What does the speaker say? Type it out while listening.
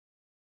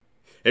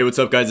Hey, what's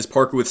up, guys? It's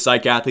Parker with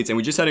Psych Athletes, and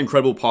we just had an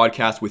incredible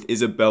podcast with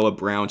Isabella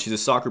Brown. She's a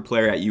soccer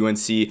player at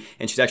UNC,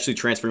 and she's actually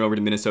transferring over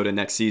to Minnesota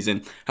next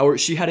season. However,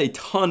 she had a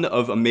ton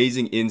of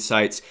amazing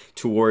insights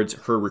towards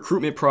her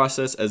recruitment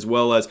process, as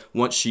well as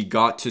once she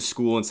got to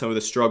school and some of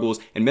the struggles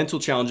and mental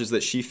challenges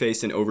that she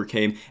faced and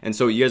overcame. And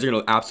so you guys are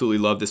going to absolutely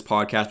love this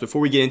podcast.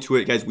 Before we get into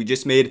it, guys, we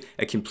just made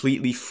a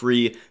completely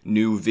free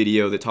new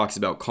video that talks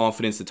about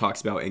confidence, that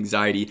talks about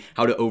anxiety,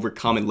 how to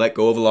overcome and let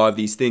go of a lot of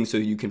these things so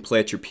that you can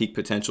play at your peak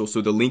potential. So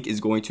the link is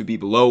going to be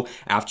below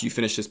after you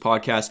finish this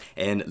podcast,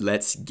 and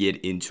let's get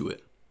into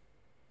it.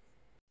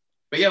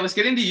 But yeah, let's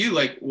get into you.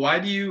 Like, why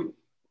do you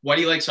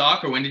like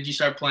soccer? When did you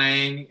start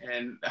playing,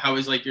 and how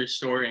was like your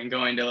story and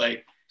going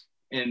to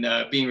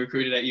being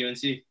recruited at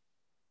UNC?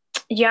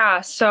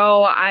 Yeah,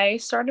 so I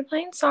started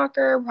playing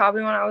soccer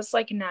probably when I was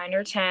like 9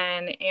 or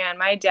 10, and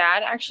my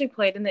dad actually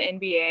played in the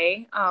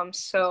NBA.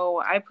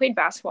 So I played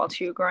basketball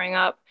too growing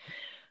up.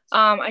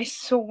 I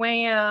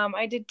swam,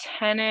 I did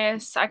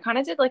tennis. I kind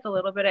of did like a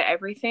little bit of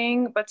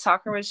everything, but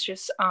soccer was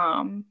just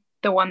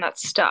the one that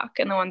stuck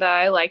and the one that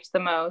I liked the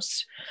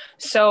most.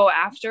 So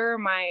after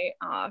my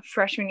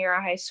freshman year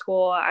of high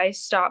school, I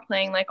stopped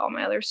playing like all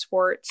my other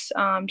sports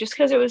just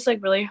because it was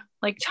like really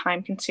like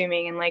time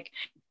consuming, and like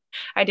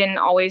I didn't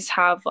always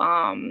have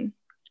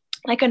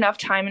like enough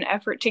time and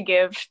effort to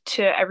give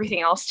to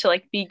everything else to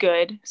like be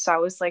good. So I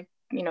was like,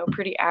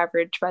 pretty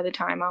average by the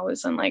time I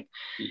was in like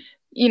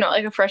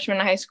like a freshman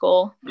in high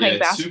school playing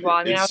basketball.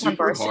 I was on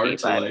varsity,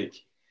 but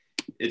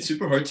it's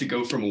super hard to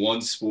go from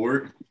one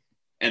sport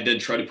and then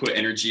try to put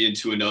energy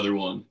into another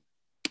one.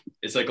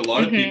 It's like a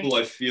lot of people,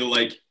 I feel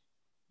like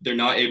they're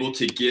not able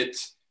to get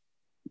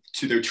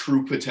to their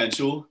true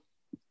potential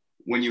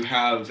when you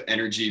have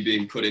energy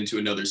being put into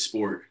another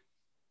sport.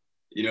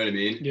 You know what I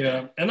mean?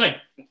 Yeah. And like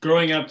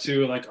growing up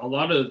too, like a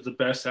lot of the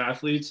best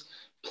athletes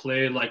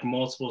play like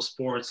multiple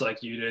sports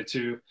like you did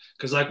too.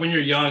 Because like when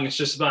you're young, it's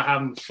just about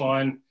having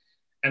fun.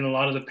 And a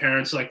lot of the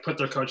parents like put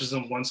their coaches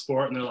in one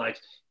sport, and they're like,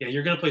 yeah,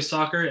 you're going to play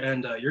soccer,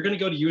 and you're going to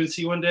go to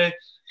UNC one day.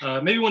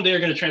 Maybe one day you're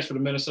going to transfer to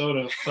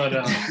Minnesota. But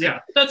yeah,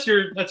 that's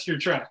your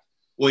track.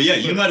 Well, yeah,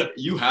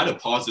 you had a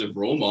positive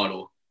role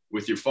model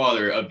with your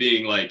father of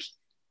being like,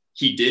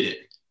 he did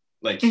it.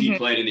 Like he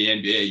played in the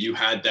NBA. You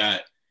had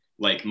that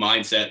like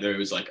mindset that it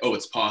was like, oh,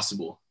 it's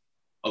possible.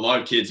 A lot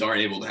of kids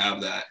aren't able to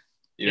have that.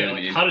 You know what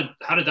I mean?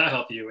 How did that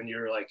help you when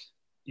you're like,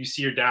 you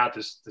see your dad,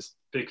 this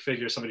big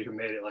figure, somebody who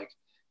made it? Like,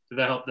 did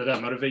that help? Did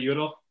that motivate you at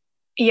all?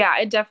 Yeah,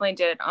 it definitely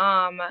did.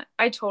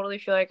 I totally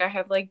feel like I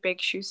have like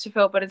big shoes to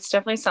fill, but it's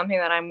definitely something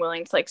that I'm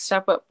willing to like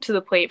step up to the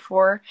plate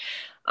for.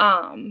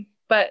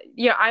 But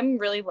yeah, I'm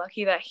really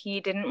lucky that he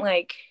didn't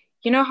like,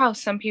 how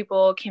some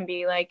people can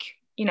be like,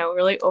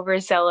 really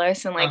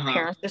overzealous and like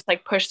parents just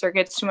like push their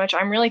kids too much.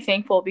 I'm really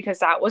thankful because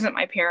that wasn't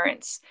my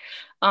parents.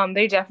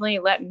 They definitely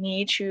let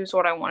me choose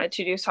what I wanted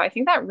to do. So I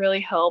think that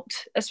really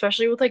helped,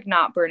 especially with like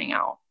not burning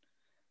out.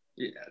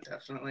 Yeah,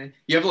 definitely.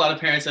 You have a lot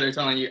of parents that are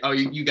telling you, oh,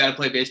 you got to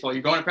play baseball.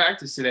 You're going to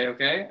practice today,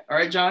 okay? All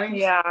right,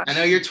 Johnny? Yeah. I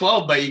know you're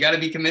 12, but you got to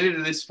be committed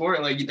to this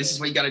sport. Like, this is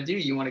what you got to do.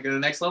 You want to go to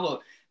the next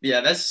level. Yeah,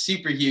 that's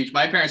super huge.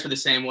 My parents were the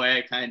same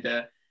way, kind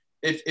of.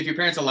 If your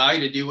parents allow you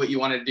to do what you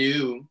want to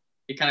do,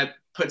 it kind of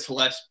puts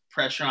less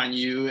pressure on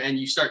you, and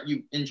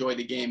you enjoy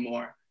the game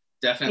more,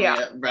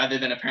 definitely, rather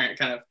than a parent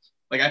kind of,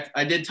 like,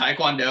 I did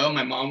Taekwondo.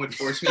 My mom would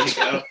force me to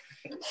go.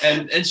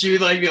 And she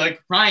would like be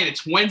like, Ryan,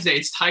 it's Wednesday,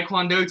 it's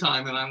Taekwondo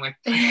time. And I'm like,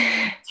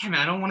 damn it,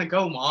 I don't want to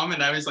go, Mom.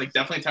 And I was like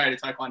definitely tired of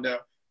Taekwondo.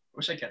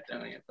 Wish I kept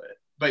doing it,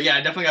 but yeah,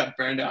 I definitely got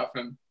burned out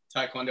from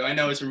Taekwondo. I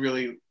know it's a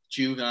really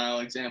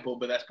juvenile example,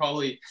 but that's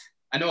probably,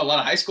 I know a lot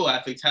of high school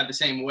athletes had the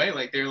same way.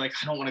 Like they're like,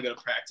 I don't want to go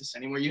to practice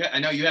anymore. I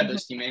know you had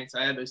those teammates.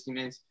 I had those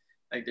teammates.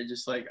 Like they're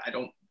just like, I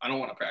don't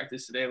want to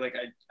practice today. Like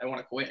I want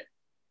to quit.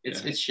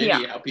 It's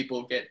shitty how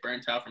people get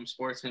burnt out from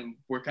sports, and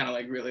we're kind of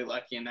like really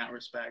lucky in that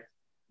respect.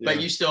 But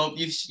you still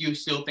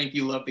think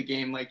you love the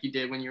game like you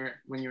did when you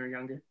were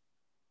younger?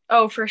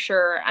 Oh, for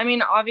sure. I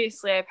mean,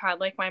 obviously I've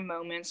had like my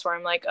moments where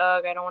I'm like,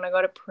 ugh, I don't want to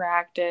go to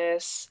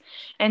practice.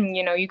 And,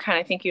 you kind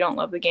of think you don't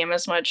love the game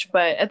as much.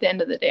 But at the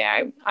end of the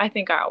day, I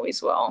think I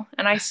always will.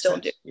 And I still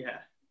do. Yeah.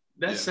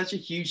 That's such a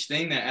huge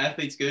thing that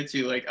athletes go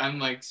to. Like, I'm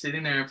like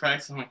sitting there in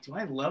practice. I'm like, do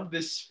I love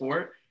this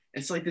sport?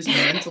 It's like this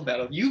mental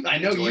battle. I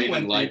know you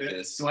went like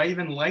this. Do I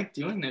even like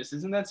doing this?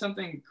 Isn't that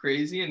something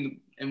crazy?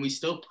 And we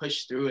still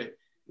push through it.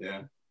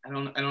 Yeah. I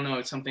don't know.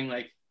 It's something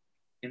like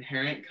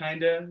inherent,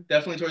 kind of.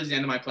 Definitely towards the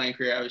end of my playing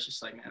career, I was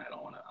just like, man, I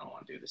don't want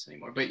to do this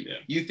anymore. But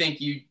you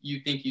think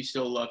you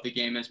still love the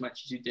game as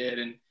much as you did,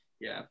 and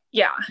yeah.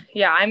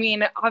 I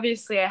mean,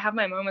 obviously, I have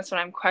my moments when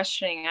I'm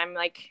questioning. I'm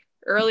like,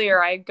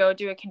 earlier, I go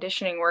do a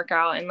conditioning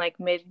workout, and like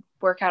mid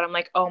workout, I'm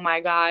like, oh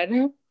my god,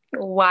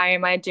 why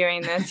am I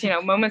doing this?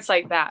 Moments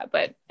like that.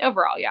 But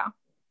overall, yeah.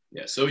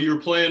 Yeah. So you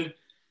were playing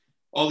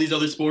all these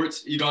other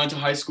sports. You got into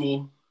high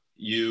school.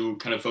 You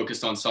kind of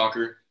focused on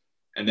soccer.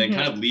 And then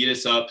kind of lead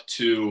us up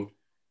to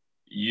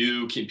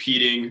you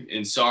competing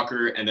in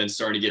soccer and then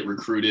starting to get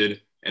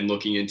recruited and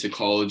looking into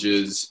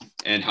colleges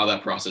and how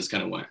that process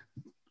kind of went.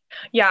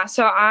 Yeah,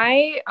 so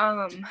I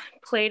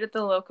played at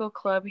the local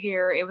club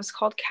here. It was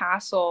called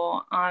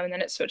Castle, and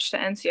then it switched to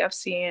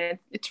NCFC, and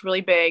it's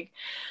really big.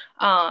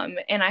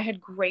 And I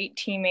had great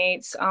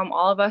teammates.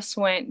 All of us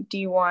went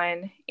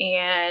D1,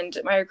 and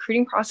my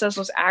recruiting process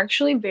was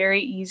actually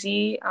very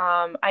easy.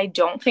 I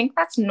don't think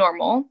that's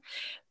normal,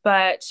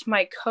 but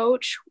my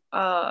coach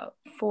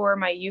for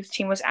my youth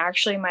team was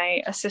actually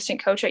my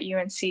assistant coach at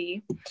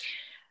UNC.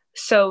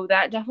 So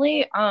that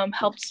definitely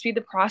helped speed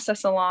the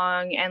process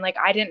along. And like,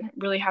 I didn't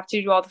really have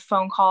to do all the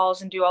phone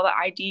calls and do all the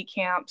ID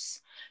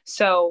camps.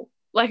 So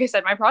like I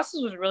said, my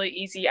process was really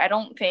easy. I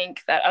don't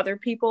think that other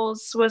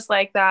people's was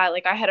like that.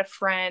 Like, I had a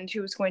friend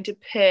who was going to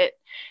Pitt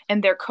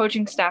and their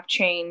coaching staff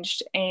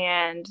changed,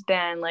 and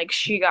then like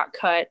she got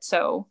cut.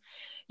 So,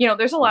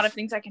 there's a lot of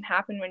things that can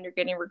happen when you're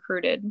getting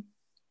recruited.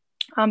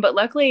 But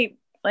luckily,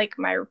 like,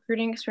 my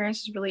recruiting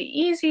experience was really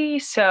easy,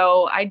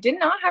 so I did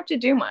not have to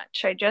do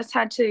much. I just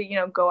had to,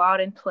 go out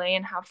and play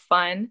and have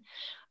fun.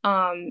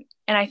 And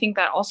I think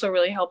that also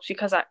really helps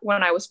because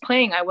when I was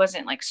playing, I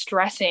wasn't like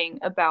stressing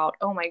about,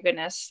 oh my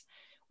goodness,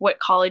 what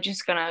college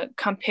is gonna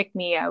come pick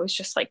me. I was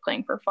just like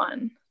playing for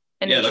fun.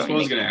 And Yeah, that's what I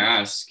was enjoying going to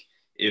ask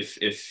if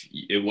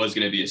it was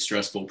going to be a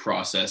stressful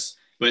process,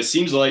 but it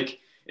seems like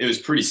it was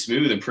pretty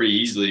smooth and pretty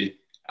easily.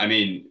 I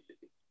mean,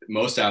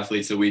 most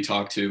athletes that we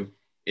talk to,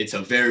 it's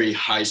a very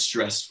high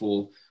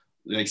stressful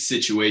like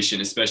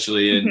situation,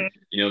 especially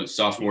in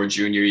sophomore,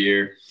 junior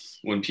year,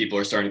 when people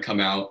are starting to come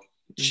out,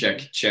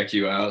 check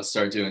you out,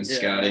 start doing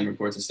scouting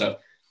reports and stuff.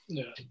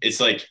 Yeah. It's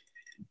like,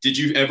 did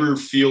you ever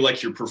feel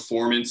like your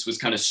performance was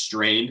kind of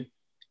strained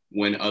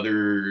when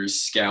other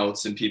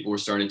scouts and people were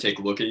starting to take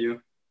a look at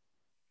you?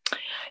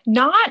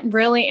 Not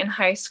really in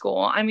high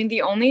school. I mean,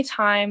 the only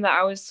time that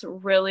I was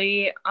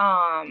really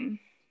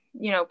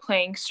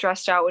playing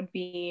stressed out would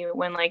be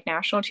when like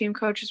national team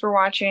coaches were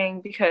watching,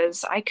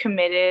 because I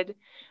committed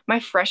my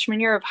freshman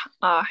year of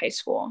high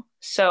school.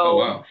 So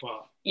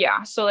wow.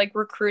 yeah, so like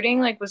recruiting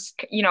like was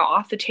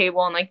off the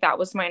table, and like that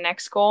was my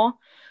next goal.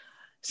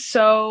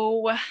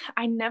 So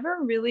I never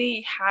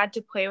really had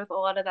to play with a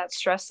lot of that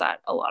stress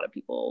that a lot of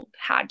people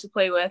had to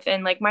play with.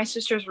 And like my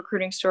sister's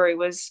recruiting story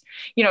was,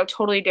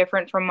 totally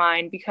different from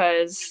mine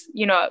because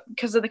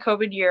of the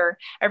COVID year,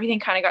 everything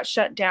kind of got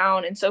shut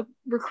down. And so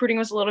recruiting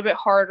was a little bit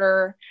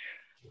harder.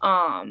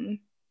 And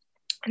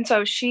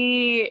so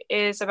she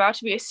is about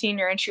to be a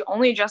senior and she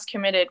only just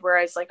committed,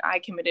 whereas like I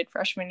committed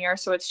freshman year.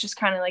 So it's just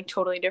kind of like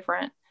totally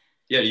different.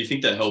 Yeah. Do you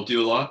think that helped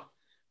you a lot?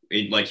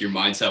 Like your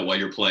mindset while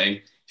you're playing,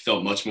 you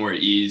felt much more at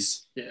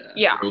ease?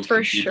 Yeah,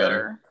 for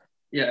sure.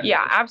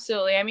 Yeah,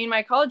 absolutely. I mean,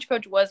 my college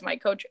coach was my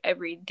coach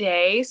every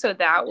day. So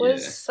that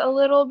was a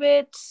little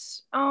bit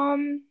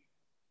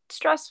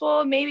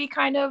stressful, maybe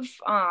kind of.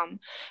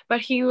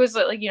 But he was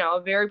like, a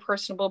very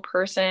personable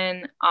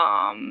person.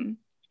 And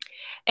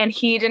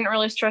he didn't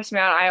really stress me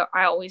out.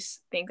 I always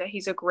think that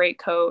he's a great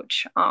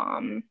coach.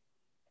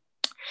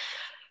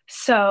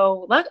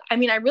 So, I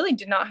mean, I really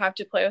did not have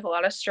to play with a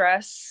lot of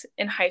stress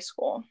in high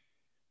school,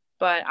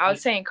 but I would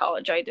say in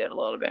college I did a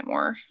little bit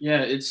more.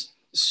 Yeah, it's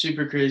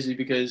super crazy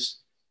because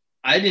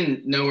I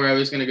didn't know where I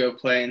was going to go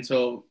play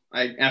until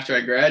after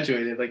I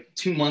graduated, like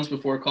 2 months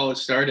before college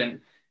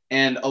started.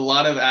 And a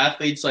lot of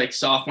athletes like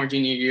sophomore,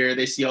 junior year,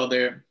 they see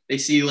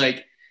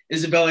like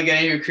Isabella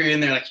getting recruited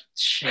and they're like,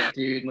 shit,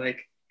 dude,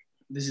 like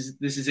this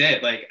is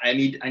it. Like I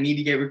need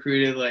to get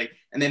recruited. Like,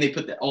 and then they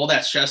put all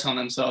that stress on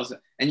themselves.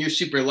 And you're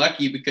super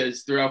lucky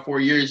because throughout 4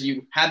 years,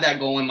 you had that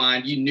goal in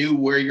mind. You knew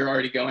where you're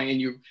already going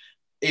and you're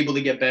able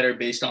to get better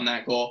based on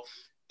that goal.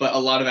 But a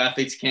lot of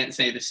athletes can't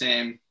say the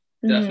same,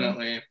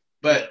 definitely. Mm-hmm.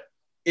 But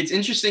it's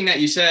interesting that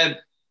you said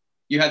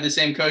you had the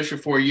same coach for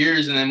 4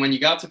 years. And then when you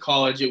got to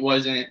college, it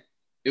wasn't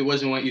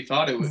what you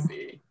thought it would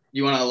be.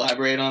 You want to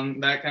elaborate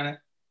on that kind of?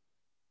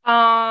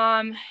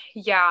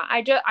 Yeah,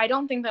 I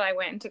don't think that I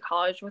went into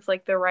college with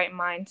like the right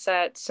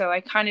mindset. So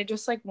I kind of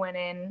just like went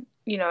in,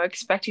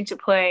 expecting to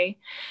play,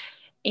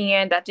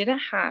 and that didn't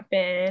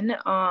happen.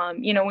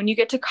 When you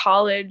get to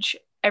college,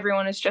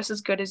 everyone is just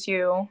as good as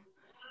you.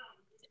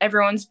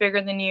 Everyone's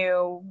bigger than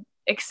you,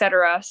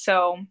 etc.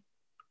 So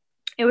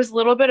it was a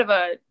little bit of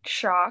a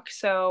shock.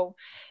 So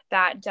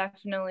that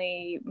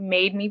definitely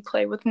made me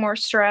play with more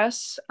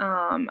stress.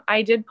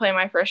 I did play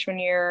my freshman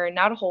year,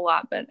 not a whole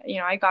lot, but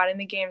I got in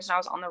the games and I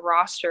was on the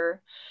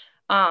roster.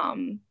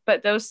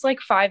 But those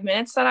like 5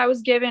 minutes that I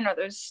was given, or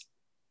those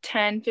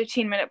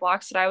 10-15 minute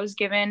blocks that I was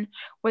given,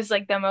 was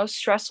like the most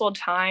stressful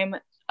time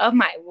of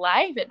my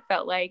life, it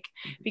felt like,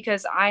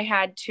 because I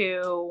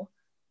felt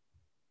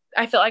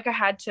like I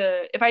had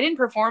to, if I didn't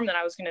perform, then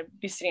I was going to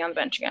be sitting on the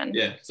bench again.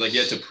 Yeah, it's like you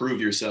had to prove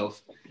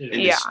yourself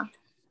in this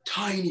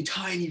tiny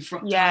time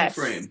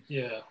frame.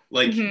 Yeah.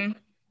 Like,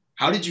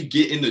 how did you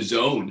get in the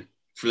zone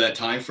for that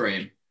time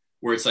frame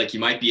where it's like you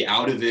might be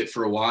out of it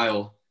for a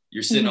while?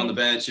 You're sitting on the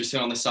bench, you're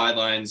sitting on the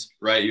sidelines,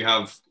 right? You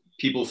have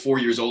people 4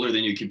 years older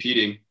than you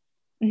competing.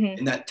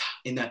 In that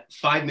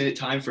 5 minute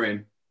time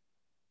frame,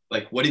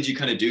 like, what did you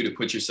kind of do to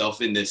put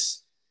yourself in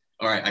this?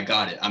 All right, I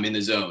got it. I'm in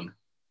the zone.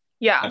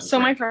 Yeah. So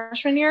my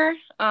freshman year,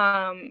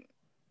 I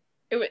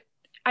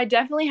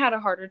definitely had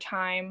a harder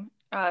time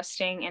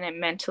staying in it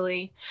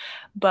mentally.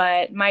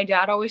 But my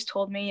dad always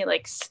told me,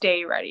 like,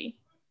 stay ready.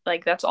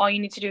 Like, that's all you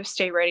need to do is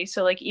stay ready.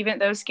 So, like, even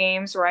those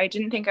games where I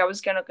didn't think I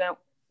was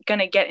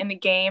gonna get in the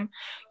game,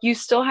 you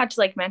still had to,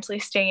 like, mentally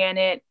stay in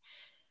it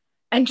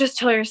and just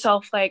tell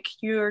yourself, like,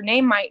 your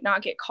name might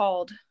not get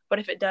called, but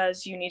if it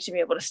does, you need to be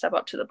able to step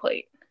up to the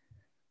plate.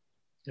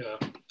 Yeah,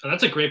 and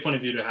that's a great point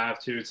of view to have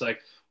too. It's like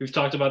we've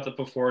talked about that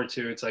before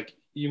too. It's like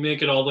you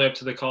make it all the way up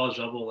to the college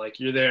level, like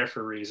you're there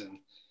for a reason,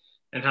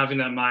 and having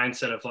that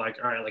mindset of like,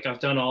 all right, like I've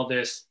done all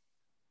this,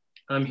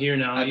 I'm here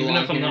now. Even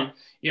if I'm not,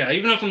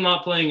 even if I'm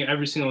not playing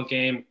every single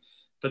game,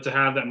 but to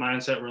have that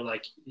mindset where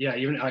like, yeah,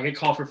 even I get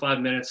called for 5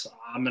 minutes,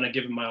 I'm gonna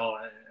give it my all,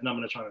 and I'm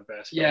gonna try my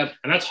best. Yeah,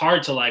 and that's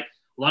hard to like.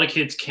 A lot of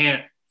kids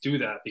can't do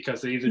that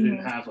because they either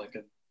didn't have like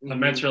a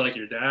mentor like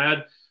your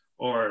dad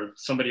or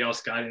somebody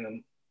else guiding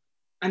them.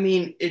 I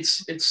mean,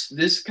 it's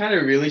this kind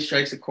of really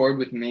strikes a chord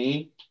with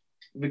me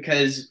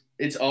because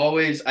it's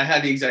always, I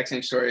had the exact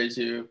same story as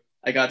you.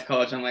 I got to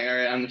college, I'm like, all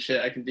right, I'm the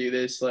shit, I can do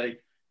this.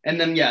 Like, and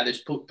then, yeah,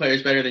 there's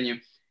players better than you.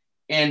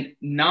 And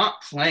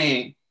not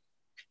playing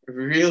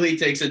really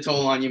takes a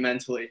toll on you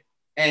mentally.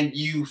 And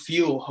you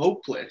feel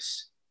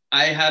hopeless.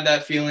 I had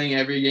that feeling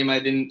every game I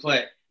didn't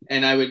play.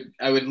 And I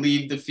would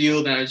leave the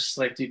field and I was just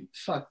like, dude,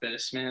 fuck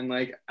this, man.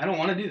 Like, I don't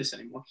want to do this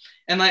anymore.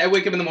 And like, I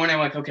wake up in the morning, I'm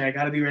like, okay, I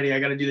got to be ready. I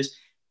got to do this.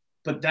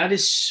 But that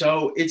is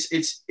so, it's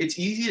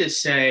easy to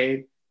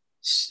say,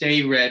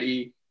 stay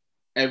ready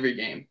every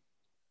game.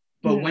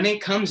 But when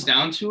it comes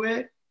down to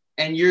it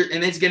and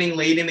it's getting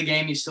late in the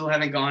game, you still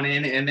haven't gone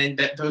in. And then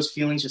those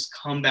feelings just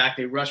come back.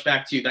 They rush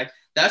back to you. Like,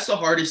 that's the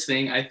hardest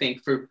thing, I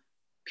think, for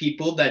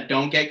people that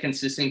don't get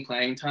consistent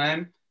playing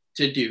time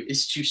to do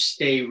is to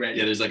stay ready.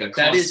 Yeah, there's like a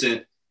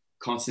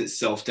constant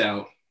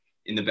self-doubt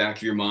in the back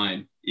of your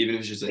mind, even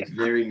if it's just like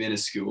very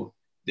minuscule,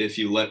 that if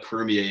you let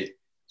permeate,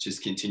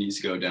 just continues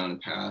to go down a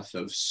path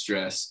of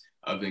stress,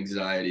 of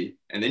anxiety.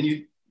 And then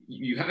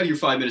you have your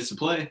 5 minutes to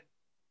play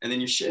and then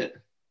you're shit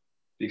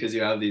because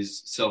you have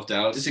these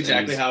self-doubts. That's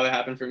exactly how it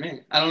happened for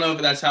me. I don't know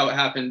if that's how it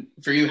happened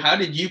for you. How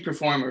did you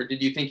perform, or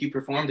did you think you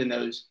performed in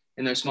those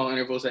small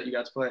intervals that you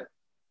got to play?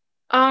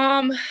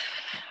 I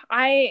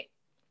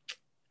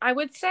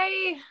would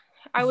say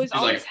I was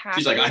always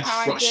happy. She's like, I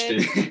crushed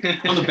it.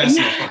 I'm the best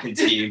on the fucking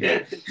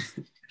team.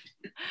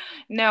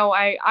 No,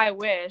 I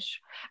wish.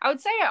 I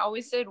would say I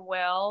always did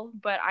well,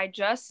 but I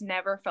just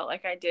never felt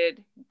like I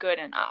did good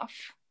enough.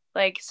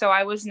 Like, so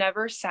I was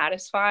never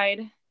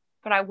satisfied,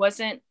 but I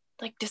wasn't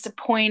like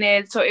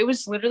disappointed. So it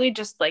was literally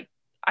just like,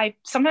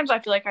 sometimes I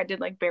feel like I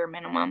did like bare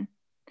minimum.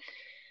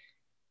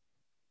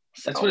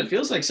 So. That's what it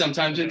feels like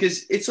sometimes,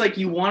 because it's like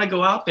you want to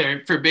go out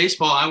there for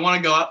baseball. I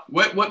want to go out.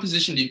 What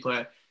position do you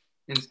play?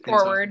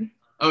 Forward.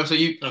 Oh, so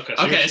you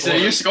so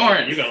you're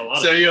scoring. You got a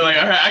lot. So you're like,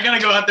 all right, I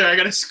gotta go out there. I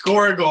gotta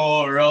score a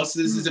goal, or else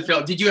this is a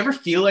fail. Did you ever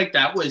feel like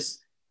that was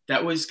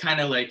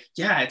kind of like,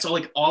 yeah, it's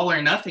all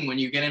or nothing when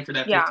you get in for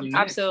that 15 minutes?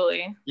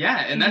 Absolutely. Yeah,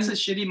 and that's a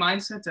shitty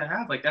mindset to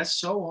have. Like, that's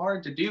so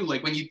hard to do.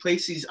 Like, when you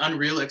place these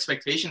unreal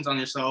expectations on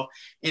yourself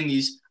in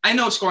these, I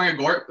know scoring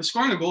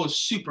a goal is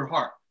super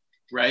hard,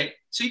 right?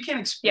 So you can't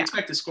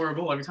expect to score a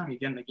goal every time you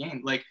get in the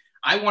game. Like,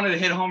 I wanted to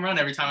hit a home run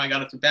every time I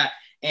got up to bat,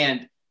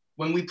 and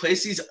when we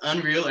place these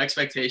unreal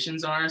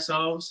expectations on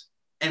ourselves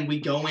and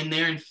we go in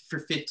there and for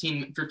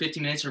 15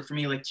 minutes, or for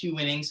me, like 2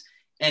 innings,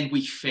 and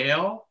we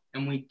fail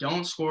and we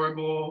don't score a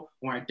goal,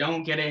 or I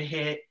don't get a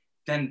hit,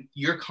 then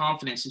your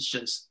confidence is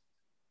just,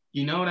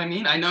 you know what I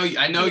mean? I know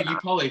you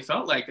probably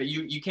felt like that.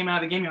 You came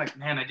out of the game, you're like,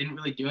 man, I didn't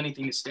really do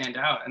anything to stand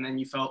out. And then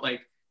you felt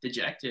like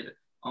dejected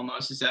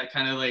almost. Is that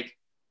kind of like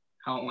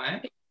how it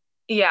went?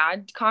 Yeah,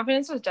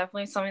 confidence was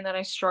definitely something that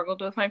I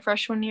struggled with my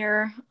freshman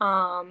year,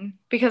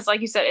 because like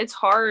you said, it's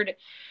hard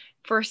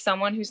for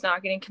someone who's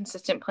not getting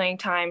consistent playing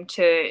time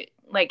to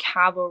like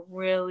have a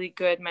really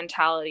good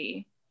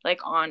mentality like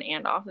on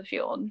and off the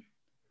field.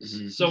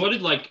 Mm-hmm. So what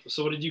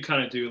did you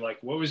kind of do? Like,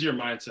 what was your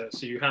mindset?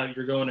 So you're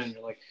going in,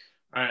 you're like,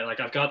 all right, like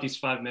I've got these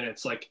 5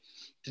 minutes. Like,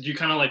 did you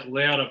kind of like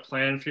lay out a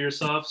plan for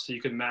yourself so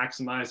you could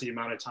maximize the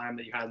amount of time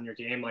that you had in your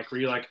game? Like, were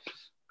you like,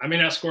 I may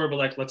not score, but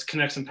like, let's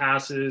connect some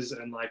passes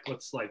and like,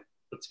 let's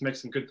make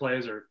some good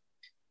plays? Or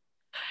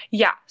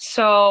yeah,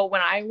 so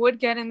when I would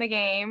get in the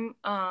game,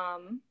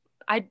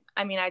 I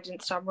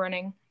didn't stop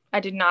running. I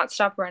did not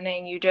stop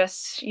running. You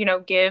just,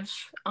 give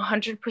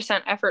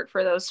 100% effort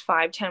for those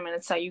 5-10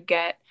 minutes that you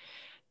get.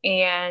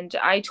 And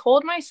I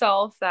told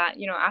myself that,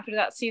 after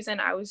that season,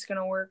 I was going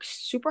to work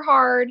super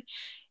hard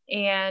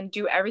and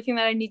do everything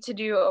that I need to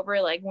do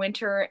over like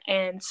winter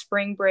and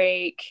spring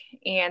break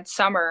and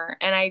summer.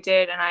 And I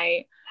did.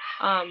 And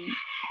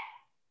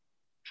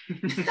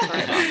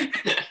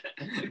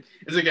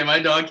it's okay. My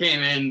dog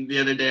came in the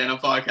other day on a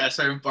podcast,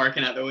 started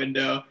barking out the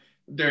window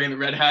during the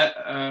red hat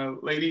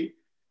lady.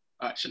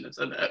 Oh, I shouldn't have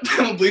said that.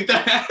 Don't bleep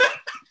that.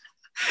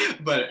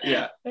 But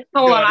yeah.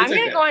 Hold on. I'm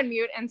going to go on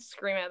mute and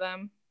scream at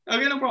them.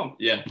 Okay, no problem.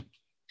 Yeah.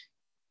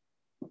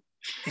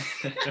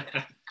 I'm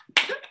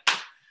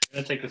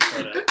going to take this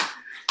part out.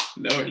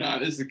 No, we're not.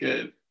 This is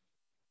good.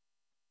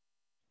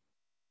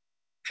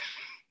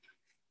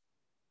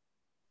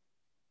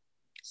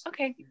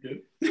 Okay.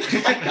 Good.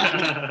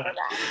 That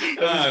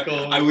was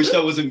cool. I wish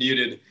that wasn't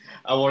muted.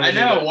 I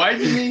know. Why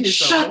do you mean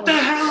Shut the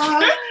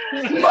hell up.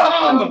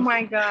 Oh Mom!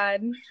 my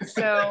God.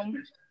 So,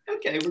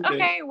 Okay, we're good.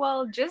 okay,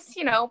 well, just,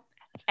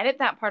 edit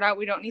that part out.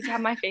 We don't need to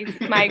have my crazy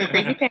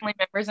family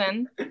members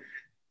in.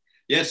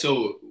 Yeah,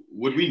 so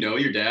would we know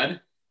your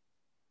dad?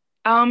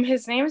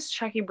 His name is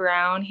Chucky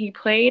Brown. He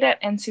played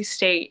at NC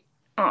State.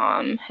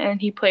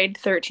 And he played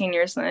 13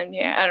 years in the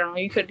NBA. I don't know.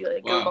 You could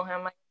Google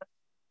him.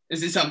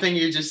 Is it something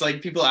you're just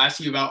like people ask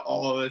you about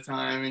all the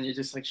time and you're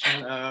just like,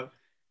 shut up?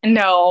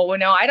 No,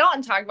 I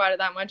don't talk about it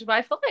that much, but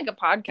I feel like a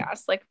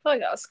podcast. I feel like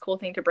that was a cool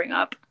thing to bring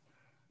up.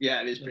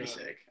 Yeah, it is pretty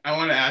sick. I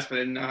wanted to ask, but I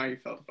didn't know how you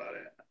felt about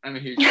it. I'm a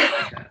huge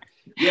fan.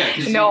 Yeah,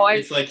 because No,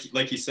 it's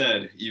like you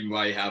said, you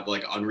might have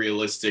like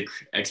unrealistic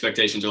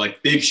expectations or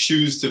like big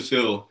shoes to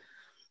fill.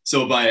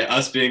 So by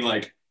us being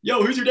like,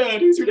 yo, who's your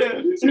dad? Who's your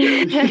dad? Who's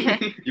your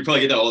dad? You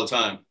probably get that all the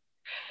time.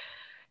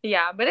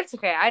 Yeah, but it's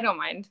okay. I don't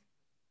mind.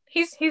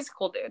 He's a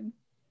cool dude.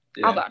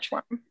 Yeah. I'll vouch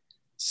for him.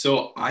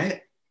 So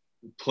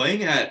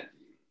playing at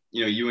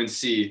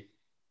UNC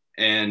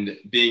and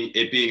being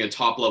a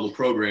top level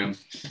program,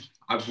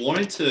 I've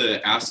wanted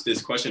to ask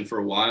this question for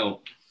a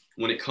while.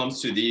 When it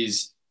comes to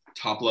these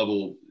top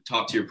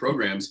tier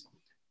programs,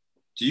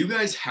 do you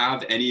guys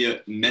have any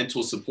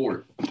mental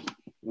support?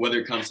 Whether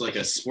it comes to like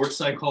a sports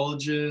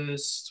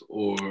psychologist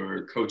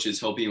or coaches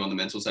helping you on the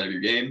mental side of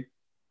your game?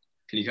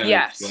 Can you kind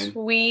of explain?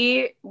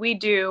 Yes, we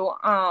do.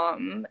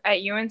 At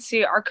UNC,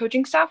 our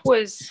coaching staff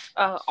was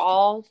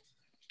all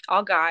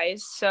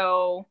guys.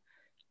 So,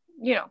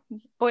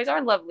 boys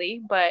are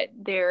lovely, but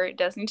there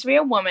does need to be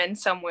a woman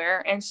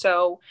somewhere. And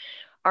so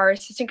our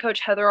assistant coach,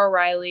 Heather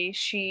O'Reilly,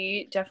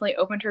 she definitely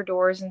opened her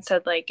doors and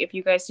said, like, if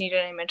you guys need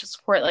any mental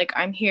support, like,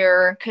 I'm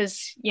here.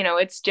 Because,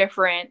 it's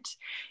different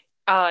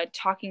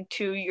talking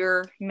to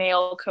your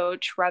male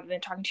coach rather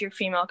than talking to your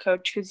female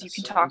coach, because you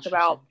can talk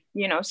about,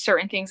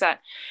 certain things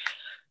that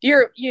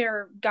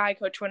your guy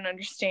coach wouldn't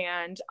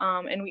understand.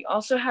 And we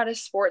also had a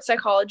sports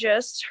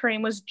psychologist. Her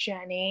name was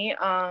Jenny.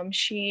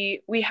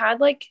 We had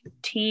like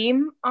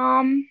team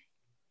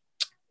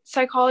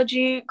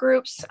psychology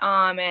groups,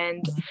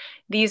 and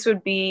these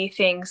would be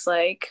things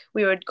like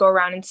we would go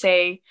around and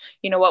say,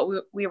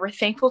 what we were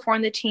thankful for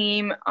in the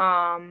team,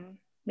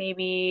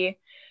 maybe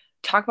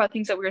talk about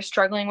things that we were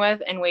struggling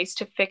with and ways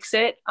to fix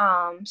it.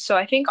 So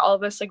I think all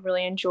of us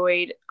really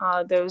enjoyed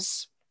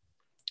those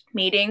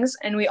meetings,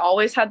 and we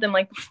always had them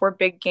before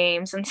big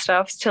games and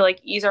stuff to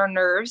ease our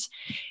nerves.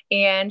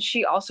 And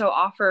she also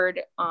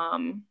offered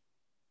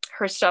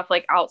her stuff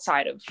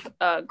outside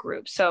of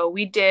group. So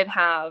we did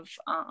have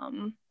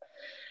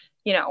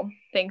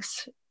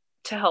things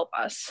to help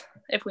us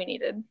if we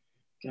needed.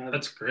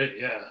 That's great.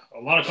 Yeah, a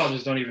lot of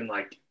colleges don't even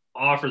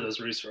offer those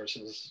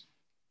resources.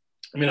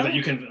 But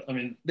you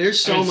can.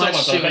 There's so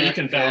much to it. You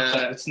can vouch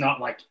that it's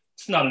not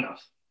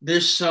enough.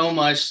 There's so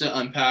much to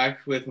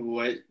unpack with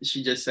what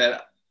she just said.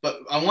 But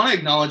I want to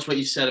acknowledge what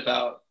you said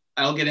about,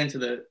 I'll get into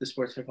the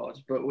sports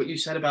psychology, but what you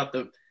said about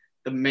the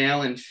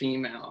male and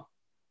female,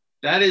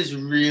 that is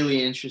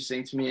really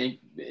interesting to me.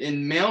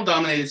 In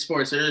male-dominated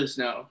sports, there's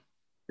no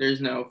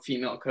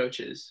female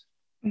coaches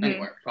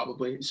anywhere,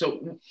 probably.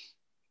 So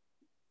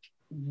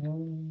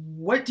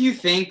what do you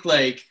think,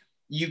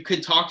 you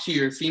could talk to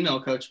your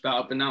female coach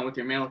about, but not with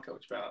your male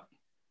coach about?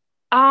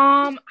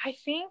 I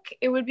think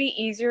it would be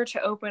easier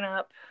to open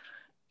up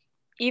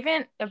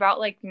even about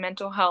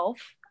mental health.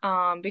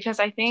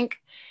 Because I think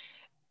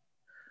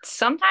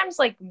sometimes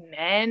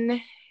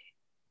men,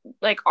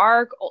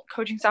 our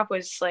coaching staff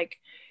was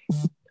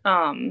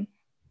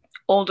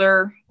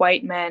older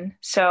white men.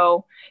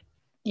 So,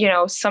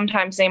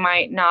 sometimes they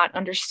might not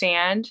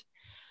understand.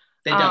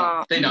 They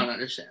don't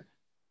understand.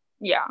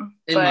 Yeah.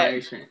 In my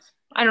experience.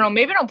 I don't know.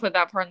 Maybe don't put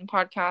that part in the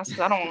podcast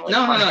because I don't want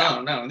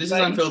to. No. This is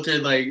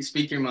unfiltered.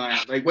 Speak your mind.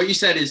 What you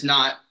said is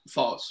not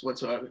false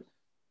whatsoever.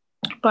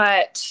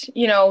 But,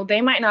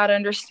 they might not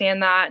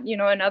understand that.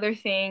 Another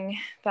thing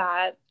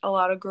that a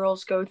lot of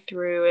girls go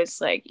through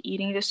is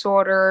eating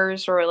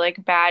disorders or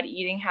bad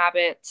eating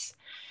habits.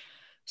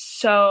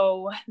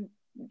 So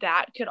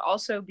that could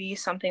also be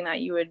something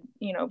that you would,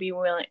 be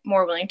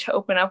more willing to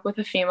open up with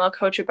a female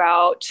coach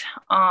about.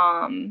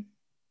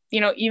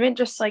 Even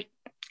just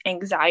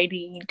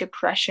anxiety,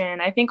 depression.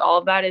 I think all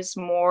of that is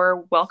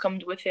more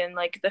welcomed within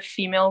the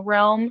female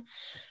realm.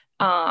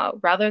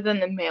 Rather than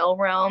the male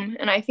realm.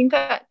 And I think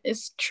that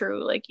is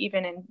true,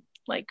 even in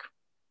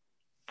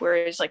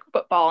whereas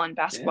football and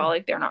basketball,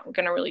 they're not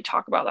going to really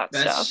talk about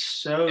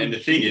that stuff. And the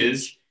thing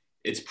is,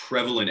 it's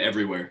prevalent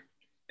everywhere.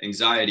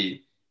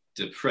 Anxiety,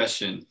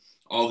 depression,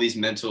 all these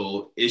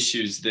mental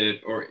issues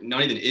or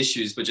not even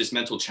issues, but just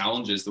mental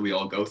challenges that we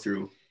all go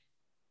through.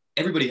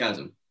 Everybody has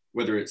them,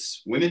 whether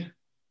it's women,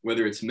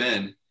 whether it's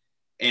men.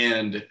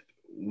 And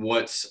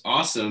what's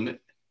awesome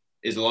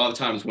is a lot of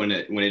times when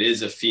it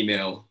is a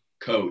female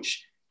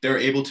coach, they're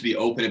able to be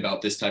open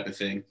about this type of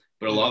thing.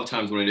 But a lot of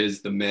times when it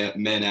is the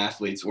men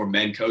athletes or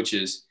men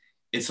coaches,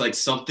 it's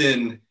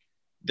something,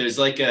 there's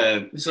it's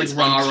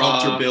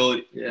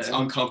uncomfortability. Yeah. It's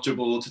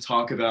uncomfortable to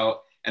talk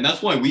about. And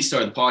that's why we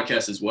started the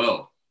podcast as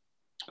well.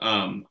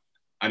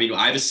 I mean,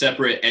 I have a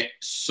separate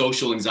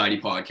social anxiety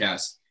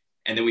podcast.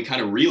 And then we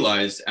kind of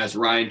realized as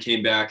Ryan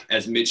came back,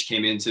 as Mitch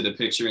came into the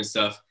picture and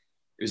stuff,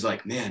 it was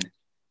like, man,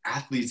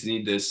 athletes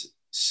need this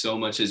so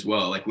much as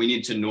well. Like we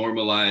need to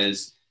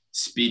normalize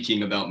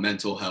speaking about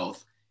mental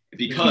health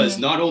because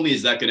not only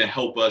is that going to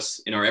help us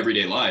in our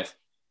everyday life,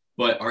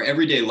 but our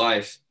everyday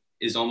life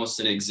is almost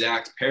an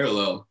exact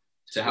parallel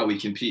to how we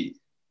compete.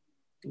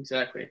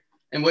 Exactly.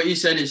 And what you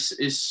said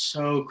is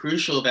so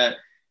crucial that,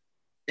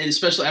 and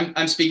especially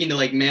I'm speaking to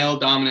like male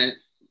dominant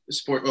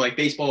sport or like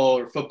baseball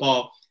or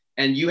football,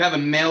 and you have a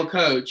male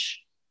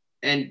coach,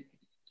 and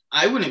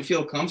I wouldn't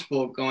feel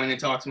comfortable going to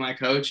talk to my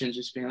coach and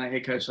just being like,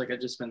 hey coach, like I've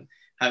just been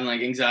having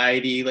like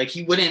anxiety. Like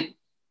he wouldn't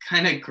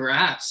kind of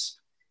grasp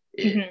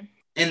it.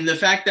 And the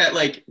fact that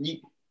like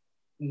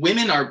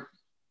women are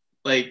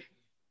like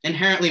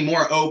inherently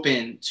more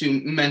open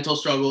to mental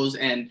struggles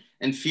and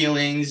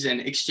feelings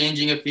and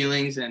exchanging of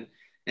feelings and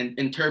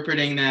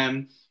interpreting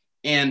them.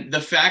 And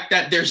the fact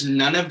that there's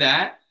none of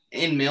that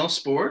in male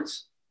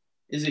sports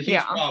is a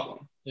huge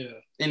problem. Yeah.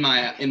 In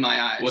my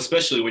eyes. Well,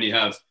 especially when you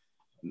have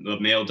the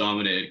male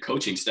dominated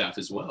coaching staff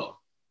as well.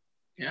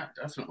 Yeah,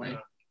 definitely. Yeah.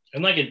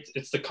 And like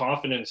it's the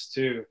confidence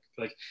too.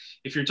 Like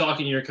if you're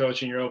talking to your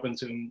coach and you're open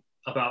to him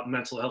about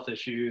mental health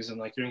issues and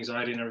like your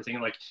anxiety and everything,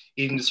 like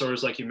eating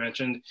disorders, like you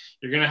mentioned,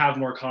 you're going to have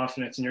more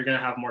confidence and you're going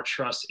to have more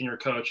trust in your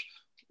coach,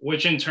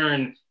 which in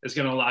turn is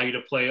going to allow you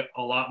to play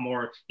a lot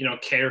more,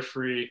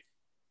 carefree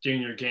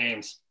during your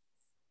games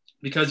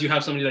because you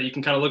have somebody that you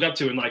can kind of look up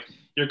to and like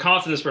you're a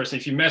confidence person.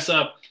 If you mess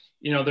up,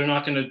 they're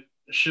not going to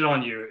shit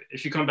on you.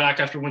 If you come back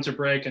after winter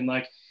break and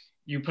like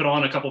you put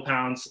on a couple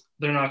pounds,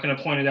 they're not going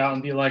to point it out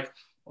and be like,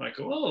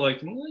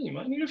 you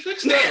might need to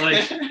fix that.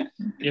 Like,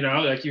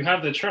 like you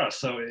have the trust.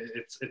 So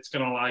it's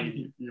going to allow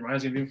you, your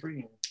mind's going to be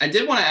free. I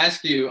did want to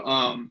ask you,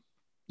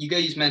 you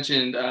guys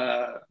mentioned,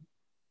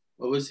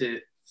 what was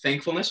it?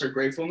 Thankfulness or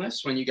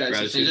gratefulness when you guys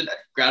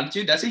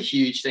gratitude. That's a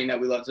huge thing that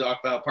we love to talk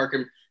about.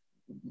 Parker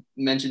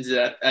mentions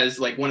that as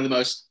like one of the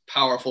most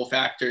powerful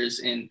factors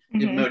in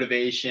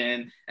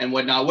motivation and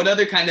whatnot. What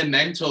other kind of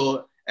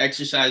mental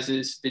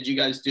exercises did you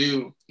guys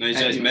do? Did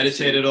you guys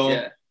meditate at all?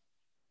 Yeah.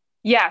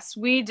 Yes,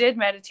 we did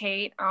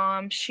meditate.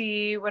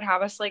 She would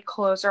have us like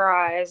close our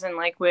eyes and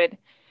like would,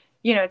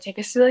 take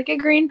us to like a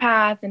green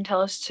path and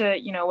tell us to,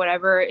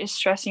 whatever is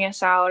stressing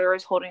us out or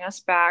is holding us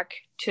back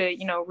to,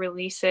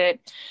 release it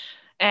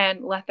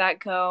and let that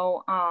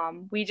go.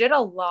 We did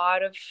a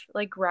lot of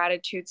like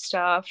gratitude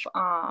stuff.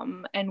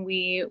 And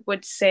we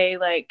would say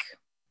like,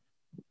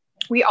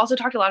 we also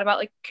talked a lot about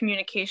like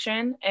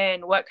communication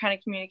and what kind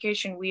of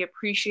communication we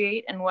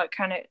appreciate and what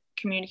kind of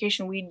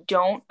communication we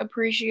don't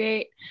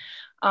appreciate.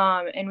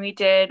 And we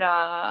did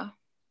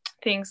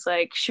things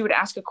like she would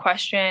ask a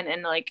question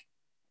and like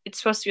it's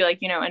supposed to be like,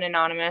 an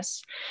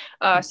anonymous.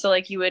 So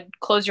like you would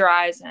close your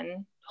eyes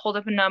and hold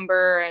up a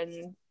number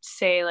and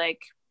say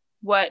like,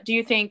 what do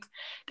you think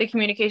the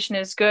communication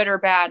is good or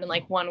bad? And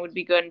like 1 would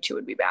be good and 2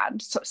 would be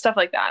bad. So stuff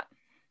like that.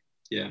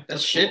 Yeah.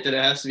 That's shit that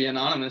it has to be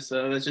anonymous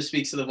though. That just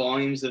speaks to the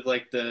volumes of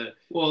like the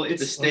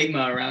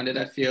stigma around it.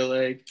 I feel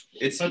like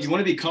you want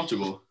to be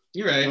comfortable.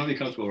 You're right. You want to be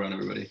comfortable around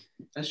everybody.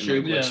 That's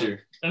true. Yeah.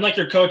 And like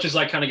your coach is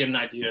like kind of get an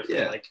idea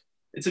for like,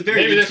 it's a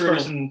very maybe this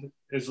person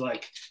is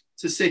like,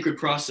 it's a sacred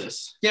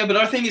process. Yeah. But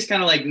our thing is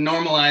kind of like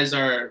normalize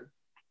our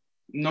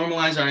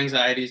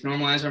anxieties,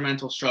 normalize our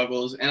mental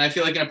struggles. And I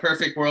feel like in a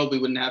perfect world, we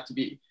wouldn't have to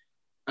be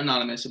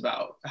anonymous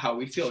about how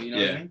we feel, what I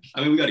mean?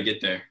 I mean, we got to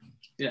get there.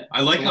 Yeah.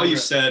 I like how you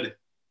said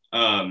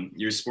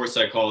your sports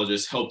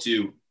psychologist helped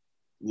you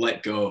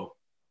let go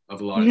of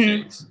a lot of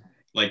things.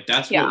 Like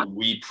that's what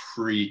we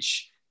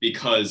preach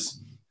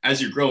because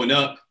as you're growing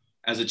up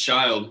as a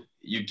child,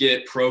 you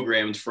get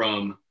programmed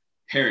from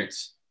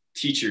parents,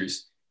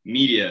 teachers,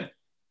 media,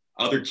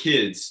 other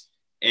kids,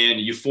 and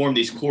you form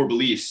these core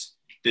beliefs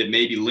that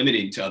may be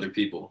limiting to other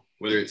people,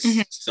 whether it's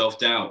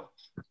self-doubt,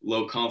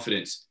 low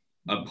confidence,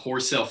 a poor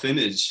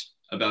self-image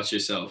about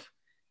yourself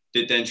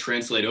that then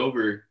translate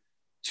over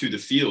to the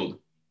field.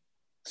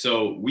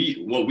 So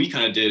what we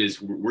kind of did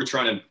is we're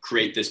trying to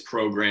create this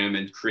program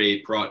and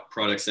create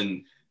products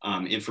and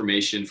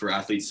information for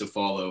athletes to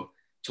follow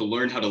to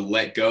learn how to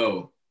let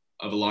go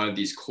of a lot of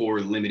these core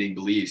limiting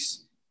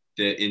beliefs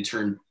that in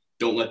turn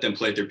don't let them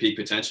play at their peak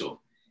potential.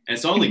 And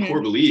it's not only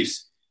core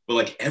beliefs, but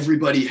like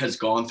everybody has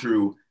gone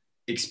through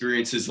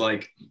experiences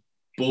like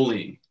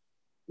bullying,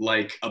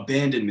 like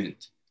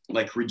abandonment,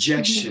 like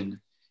rejection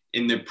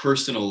in their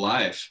personal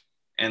life,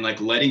 and like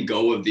letting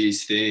go of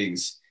these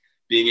things,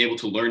 being able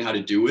to learn how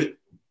to do it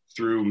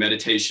through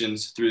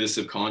meditations, through the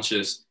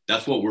subconscious.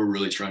 That's what we're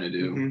really trying to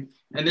do.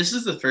 And this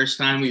is the first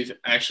time we've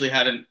actually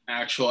had an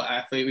actual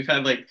athlete. We've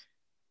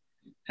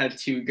had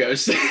 2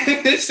 ghosts.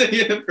 So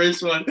you're the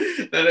first one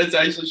that has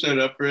actually showed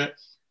up for it.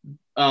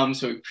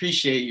 So we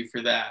appreciate you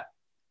for that.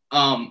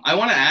 I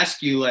want to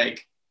ask you,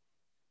 like,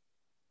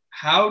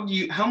 how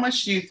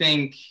much do you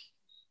think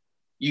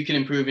you can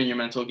improve in your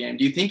mental game?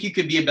 Do you think you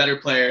could be a better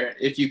player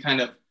if you kind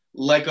of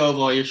let go of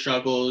all your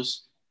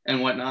struggles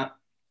and whatnot?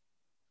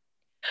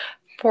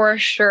 For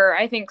sure.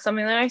 I think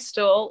something that I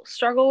still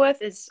struggle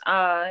with is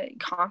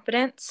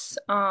confidence.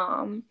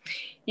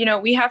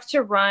 We have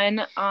to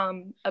run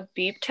a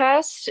beep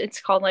test. It's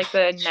called like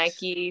the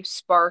Nike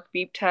Spark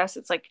beep test.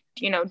 It's like,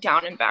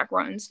 down and back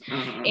runs.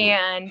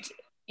 And,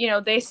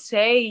 they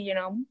say,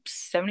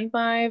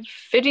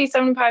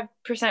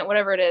 75%,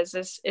 whatever it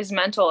is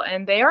mental.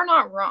 And they are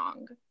not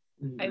wrong.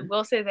 I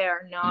will say they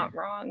are not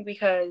wrong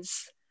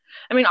because,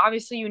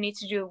 obviously you need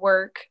to do the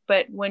work,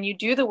 but when you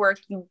do the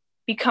work, you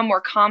become more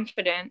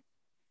confident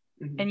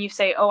and you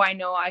say, oh, I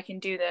know I can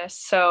do this.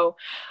 So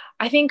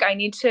I think I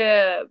need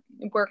to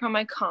work on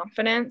my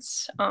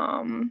confidence.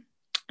 And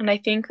I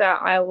think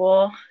that I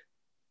will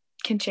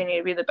continue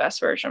to be the best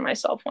version of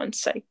myself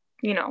once I,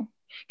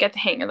 get the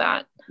hang of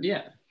that.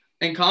 Yeah.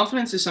 And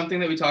confidence is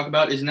something that we talk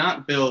about is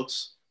not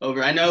built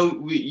over. I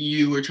know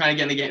you were trying to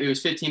get in the game. It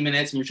was 15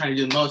 minutes and you're trying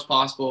to do the most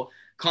possible.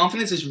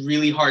 Confidence is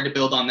really hard to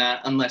build on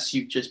that unless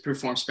you just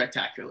perform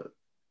spectacularly,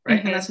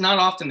 right? And that's not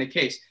often the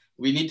case.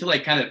 We need to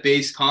like kind of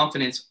base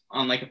confidence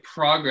on like a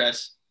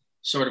progress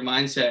sort of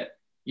mindset.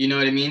 You know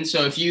what I mean?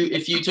 So if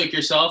you took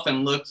yourself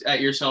and looked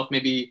at yourself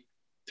maybe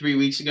 3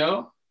 weeks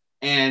ago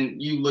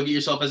and you look at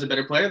yourself as a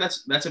better player,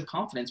 that's a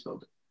confidence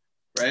builder,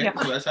 right?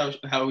 Yeah. So that's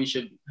how we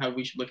should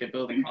look at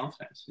building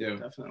confidence. Yeah,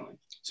 definitely.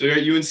 So you're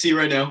at UNC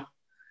right now.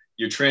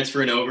 You're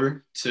transferring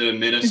over to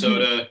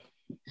Minnesota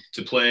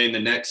to play in the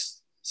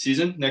next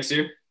season, next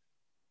year?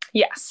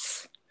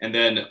 Yes. And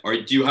then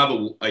do you have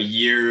a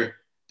year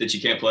that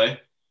you can't play?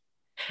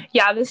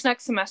 Yeah, this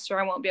next semester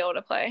I won't be able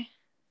to play.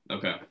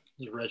 Okay.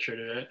 You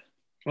redshirted it.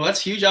 Well,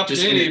 that's huge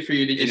opportunity for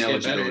you to just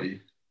get better.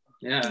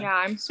 Yeah. Yeah,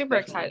 I'm super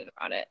excited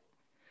about it.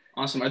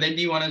 Awesome. Are they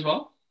D1 as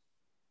well?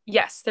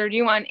 Yes, they're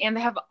D1, and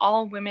they have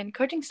all women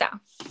coaching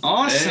staff.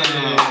 Awesome.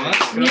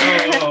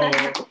 Hey. Let's go.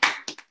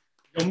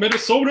 Go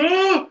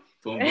Minnesota.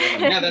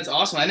 Yeah, that's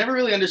awesome. I never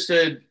really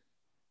understood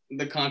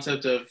the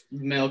concept of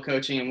male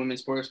coaching and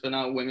women's sports, but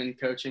not women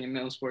coaching and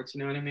male sports.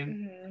 You know what I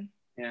mean? Mm-hmm.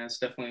 Yeah, it's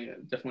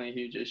definitely a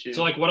huge issue.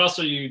 So, like, what else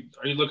are you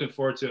looking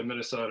forward to in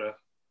Minnesota?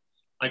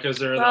 Like, is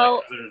there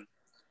other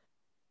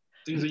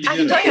things that you? I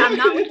can tell you, I'm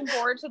not looking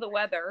forward to the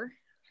weather.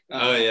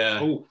 Oh yeah.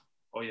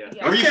 Oh yeah.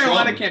 North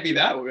Carolina can't be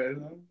that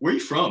good. Where are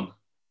you from?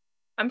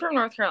 I'm from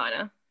North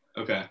Carolina.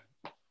 Okay.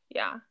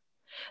 Yeah.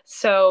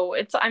 So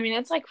it's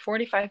like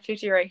 45,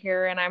 50 right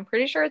here, and I'm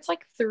pretty sure it's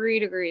like 3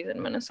 degrees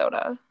in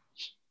Minnesota.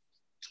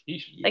 Yeah.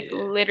 Like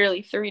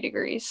literally 3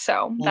 degrees.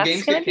 So will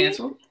games get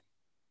canceled?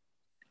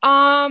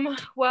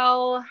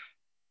 Well,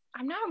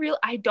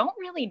 I don't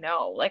really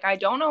know. Like, I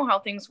don't know how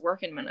things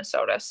work in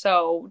Minnesota.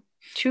 So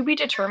to be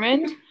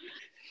determined.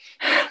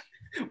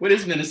 What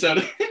is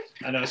Minnesota?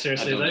 I know,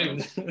 seriously.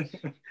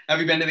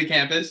 Have you been to the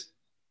campus?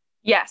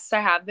 Yes,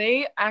 I have.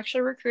 They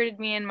actually recruited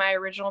me in my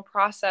original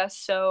process.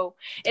 So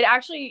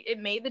it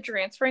made the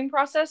transferring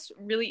process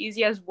really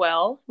easy as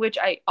well, which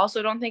I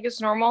also don't think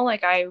is normal.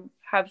 Like, I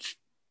have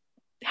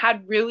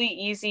had really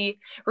easy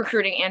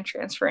recruiting and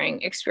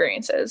transferring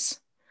experiences.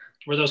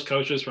 Were those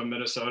coaches from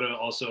Minnesota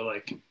also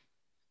like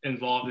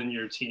involved in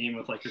your team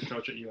with like your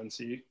coach at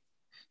UNC?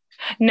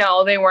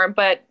 No, they weren't.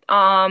 But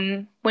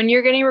when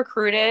you're getting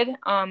recruited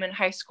in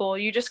high school,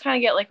 you just kind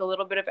of get like a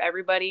little bit of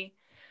everybody.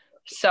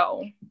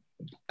 So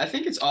I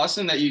think it's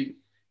awesome that you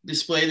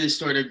display this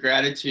sort of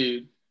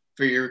gratitude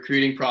for your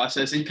recruiting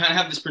process, and you kind of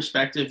have this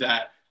perspective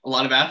that a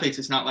lot of athletes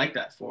it's not like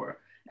that for.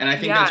 And I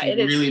think that's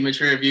really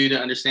mature of you to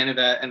understand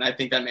that, and I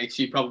think that makes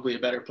you probably a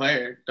better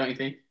player, don't you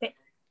think?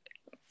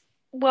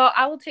 Well,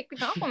 I will take the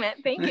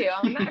compliment. Thank you.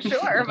 I'm not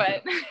sure,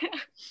 but.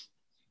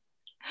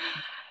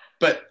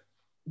 But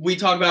we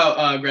talk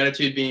about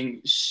gratitude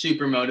being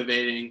super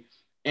motivating.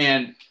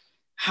 And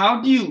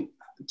how do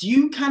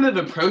you kind of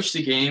approach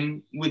the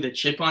game with a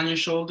chip on your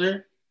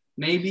shoulder?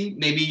 Maybe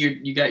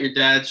you got your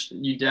dad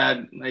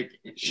like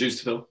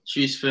shoes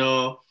to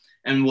fill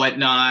and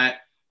whatnot.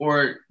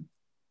 Or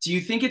do you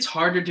think it's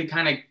harder to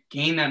kind of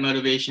gain that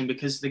motivation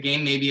because the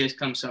game maybe has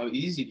come so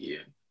easy to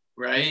you?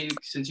 Right?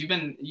 Since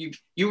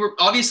you were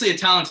obviously a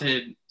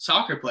talented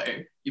soccer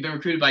player. You've been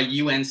recruited by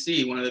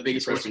UNC, one of the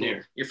biggest freshman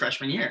year. Your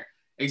freshman year.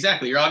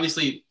 Exactly. You're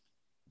obviously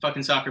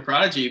fucking soccer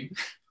prodigy.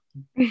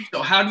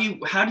 So how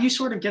do you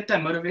sort of get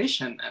that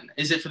motivation then?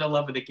 Is it for the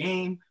love of the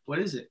game? What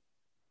is it?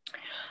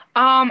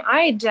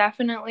 I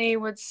definitely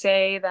would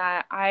say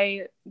that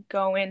I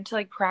go into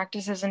like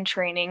practices and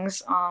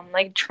trainings,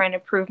 like trying to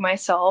prove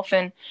myself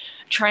and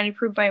trying to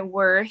prove my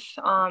worth,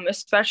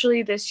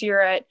 especially this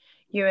year at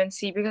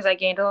UNC because I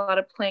gained a lot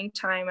of playing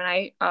time and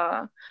I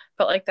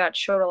felt like that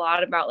showed a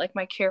lot about like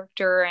my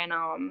character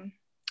and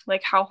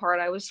like how hard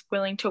I was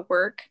willing to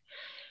work.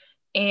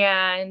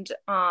 And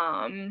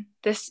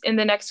this in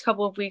the next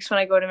couple of weeks when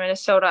I go to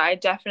Minnesota, I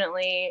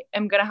definitely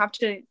am gonna have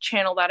to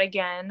channel that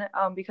again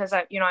because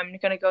I'm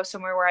gonna go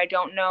somewhere where I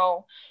don't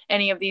know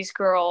any of these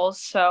girls.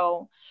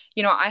 So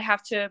I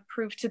have to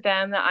prove to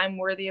them that I'm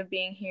worthy of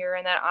being here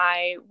and that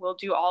I will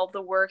do all of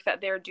the work that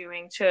they're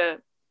doing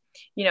to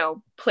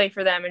play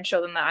for them and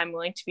show them that I'm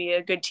willing to be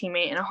a good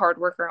teammate and a hard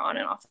worker on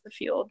and off the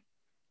field.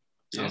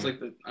 Sounds like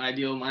the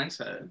ideal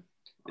mindset.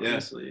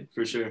 Honestly. Yeah,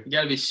 for sure. You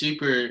got to be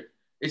super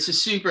it's a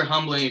super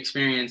humbling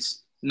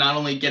experience, not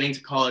only getting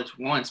to college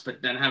once,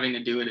 but then having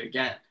to do it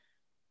again.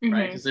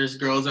 Right, because there's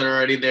girls that are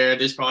already there.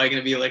 There's probably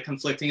going to be like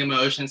conflicting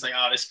emotions, like,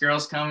 oh, this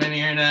girl's coming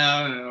here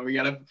now. We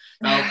gotta.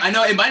 I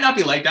know it might not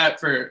be like that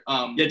for.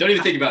 Yeah, don't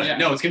even think about it.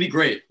 No, it's gonna be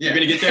great. Yeah. You're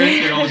gonna get there.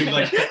 They're all gonna be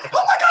like,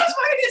 oh my God, it's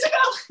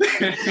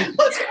fucking Isabella.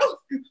 Let's go.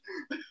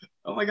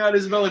 Oh my God,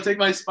 Isabella, take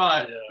my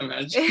spot. Yeah.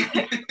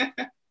 Imagine.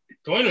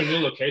 Going to a new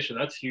location,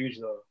 that's huge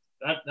though.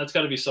 That's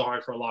got to be so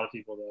hard for a lot of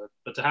people though.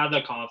 But to have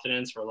that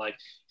confidence where like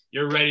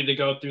you're ready to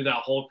go through that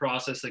whole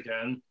process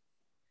again.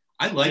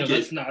 I like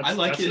it. I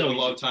like it a no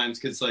lot of times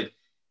because like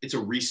it's a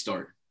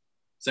restart.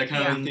 Is that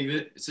kind of how you think of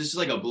it? It's just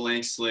like a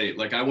blank slate.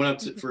 Like I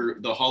went up for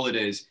the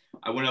holidays.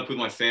 I went up with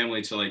my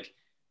family to like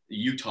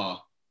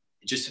Utah,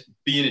 just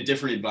be in a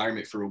different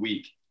environment for a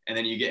week, and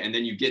then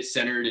you get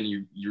centered, and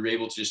you're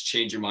able to just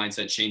change your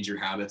mindset, change your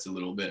habits a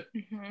little bit.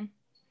 Mm-hmm.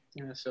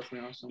 Yeah, that's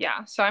definitely awesome.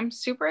 Yeah, so I'm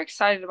super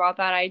excited about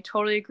that. I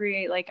totally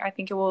agree. Like I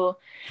think it will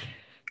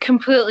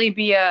completely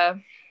be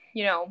a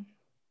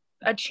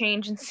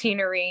change in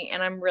scenery,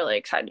 and I'm really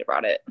excited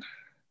about it.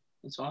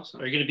 That's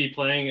awesome. Are you going to be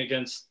playing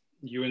against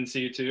UNC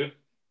too?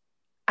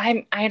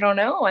 I don't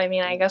know. I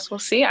mean, I guess we'll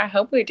see. I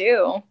hope we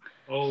do.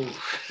 Oh,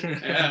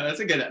 yeah, that's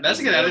a good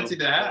attitude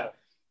to have.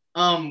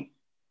 How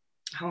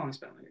long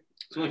is it?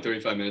 It's only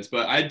 35 minutes,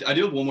 but I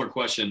do have one more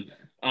question.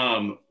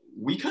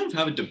 We kind of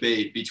have a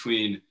debate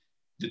between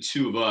the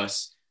two of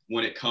us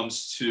when it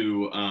comes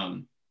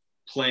to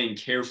playing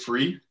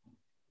carefree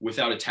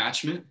without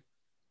attachment,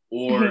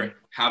 or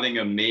having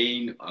a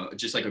main,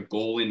 just like a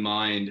goal in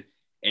mind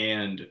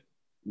and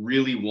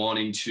really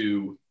wanting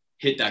to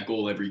hit that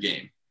goal every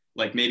game.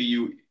 Like maybe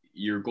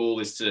your goal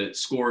is to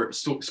score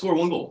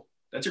one goal.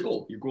 That's your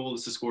goal. Your goal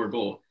is to score a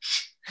goal.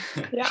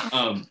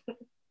 Yeah.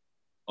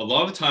 A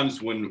lot of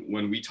times when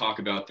we talk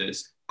about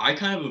this, I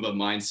kind of have a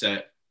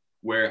mindset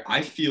where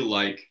I feel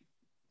like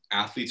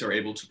athletes are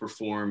able to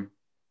perform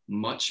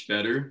much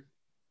better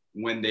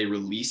when they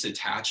release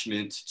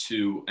attachment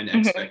to an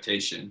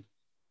expectation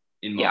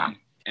in mind.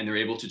 And they're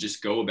able to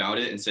just go about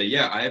it and say,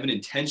 yeah, I have an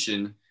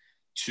intention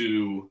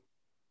to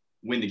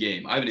win the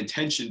game. I have an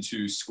intention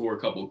to score a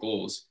couple of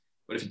goals,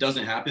 but if it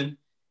doesn't happen,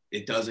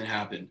 it doesn't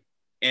happen.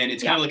 And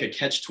it's kind of like a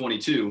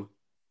catch-22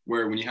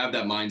 where when you have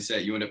that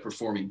mindset, you end up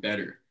performing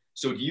better.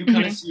 So do you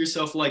kind of see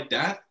yourself like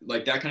that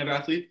kind of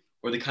athlete,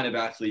 or the kind of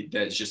athlete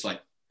that's just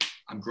like,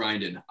 I'm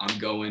grinding, I'm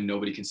going,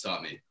 nobody can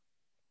stop me?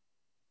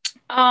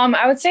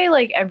 I would say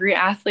like every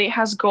athlete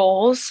has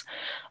goals.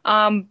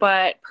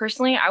 But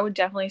personally, I would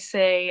definitely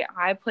say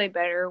I play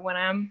better when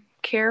I'm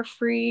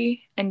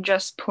carefree and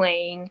just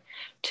playing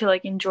to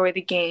like enjoy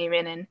the game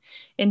and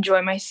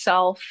enjoy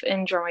myself,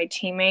 enjoy my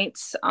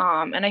teammates.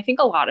 And I think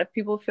a lot of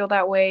people feel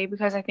that way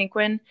because I think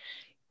when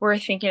we're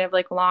thinking of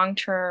like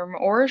long-term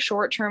or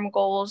short-term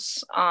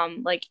goals,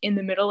 like in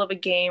the middle of a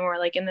game or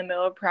like in the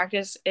middle of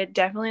practice, it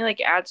definitely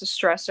like adds a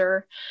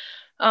stressor.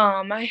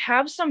 I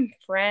have some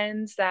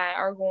friends that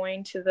are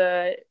going to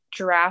the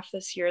draft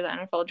this year, the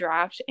NFL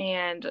draft,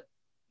 and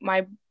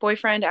my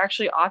boyfriend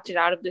actually opted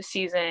out of the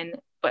season,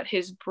 but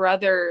his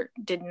brother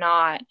did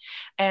not.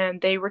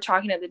 And they were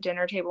talking at the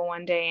dinner table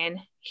one day, and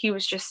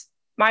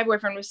my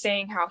boyfriend was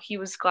saying how he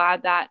was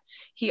glad that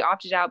he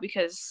opted out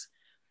because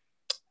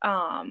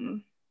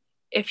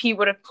if he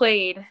would have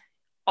played,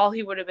 all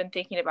he would have been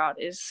thinking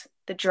about is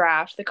the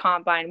draft, the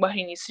combine, what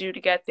he needs to do to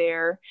get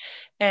there.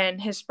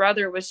 And his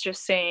brother was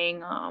just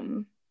saying,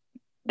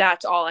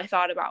 that's all I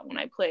thought about when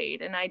I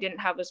played. And I didn't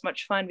have as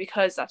much fun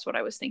because that's what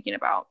I was thinking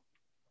about.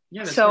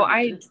 Yeah. So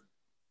I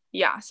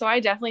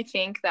definitely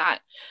think that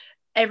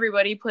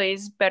everybody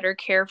plays better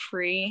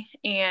carefree,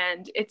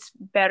 and it's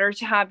better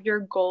to have your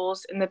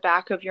goals in the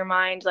back of your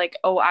mind. Like,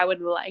 oh, I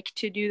would like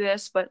to do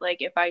this, but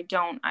like, if I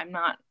don't, I'm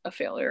not a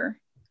failure,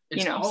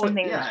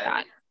 something like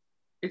that.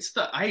 It's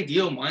the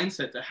ideal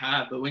mindset to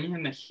have, but when you're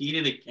in the heat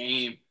of the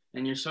game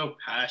and you're so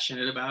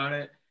passionate about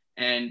it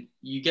and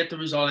you get the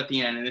result at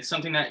the end and it's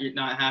something that you're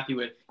not happy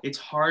with, it's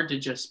hard to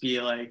just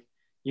be like,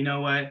 you know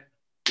what,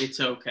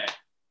 it's okay.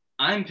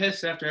 I'm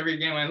pissed after every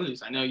game I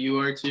lose. I know you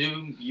are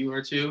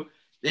too.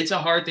 It's a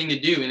hard thing to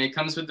do, and it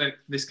comes with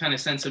this kind of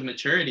sense of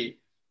maturity.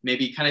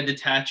 Maybe kind of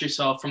detach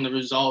yourself from the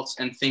results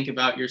and think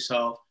about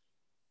yourself.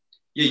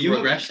 Yeah, you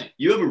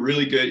have a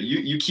really good,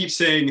 you keep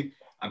saying,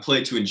 I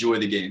play to enjoy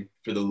the game,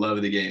 for the love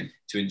of the game,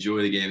 to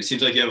enjoy the game. It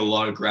seems like you have a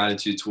lot of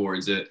gratitude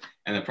towards it,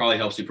 and that probably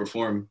helps you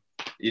perform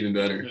even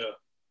better. Yeah.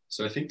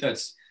 So I think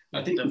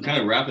we're kind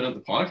of wrapping up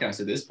the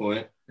podcast at this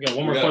point. We got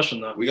one more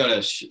question though. We got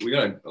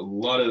a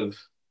lot of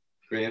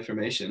great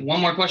information. One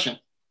more question.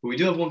 But we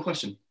do have one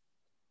question.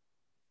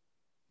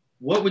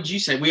 What would you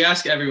say? We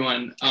ask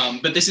everyone,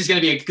 but this is going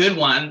to be a good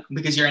one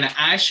because you're an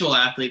actual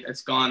athlete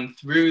that's gone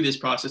through this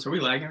process. Are we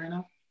lagging right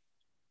now?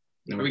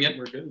 No, are we good?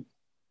 We're good.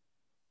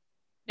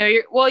 No,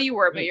 you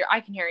were, but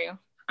I can hear you.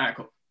 All right,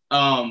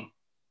 cool.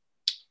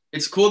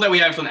 It's cool that we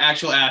have an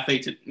actual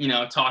athlete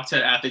to, talk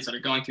to athletes that are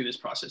going through this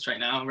process right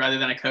now, rather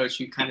than a coach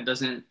who kind of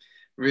doesn't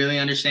really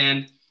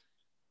understand.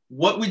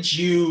 What would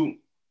you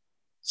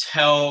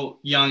tell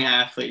young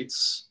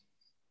athletes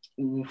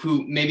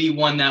who maybe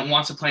one that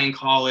wants to play in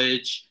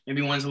college,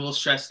 maybe one's a little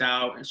stressed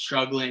out and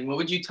struggling, what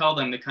would you tell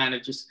them to kind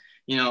of just,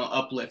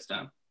 uplift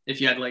them if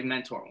you had to like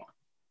mentor one?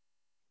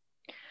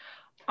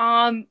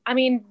 I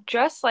mean,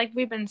 just like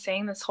we've been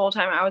saying this whole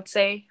time, I would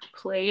say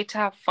play to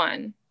have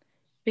fun,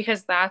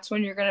 because that's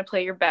when you're going to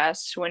play your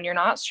best, when you're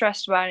not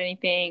stressed about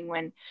anything,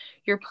 when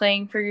you're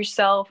playing for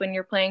yourself, when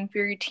you're playing for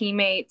your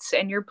teammates,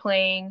 and you're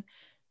playing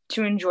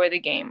to enjoy the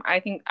game.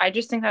 I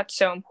just think that's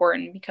so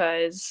important,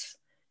 because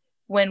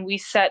when we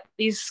set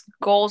these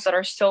goals that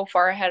are so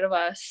far ahead of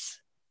us,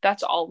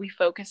 that's all we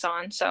focus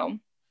on. So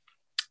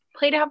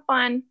play to have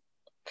fun.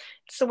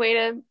 It's a way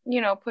to,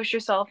 push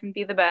yourself and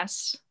be the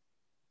best.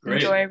 Great.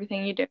 Enjoy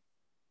everything you do.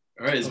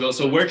 All right, Isabel.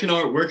 So where can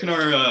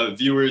our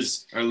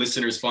viewers, our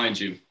listeners find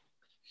you?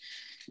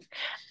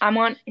 I'm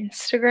on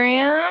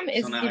Instagram.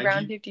 It's on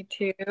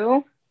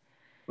IzzyBrown52.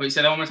 Wait,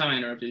 say that one more time. I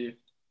interrupted you.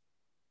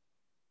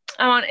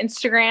 I'm on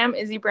Instagram,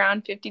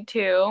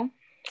 IzzyBrown52.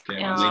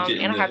 Okay, I'll link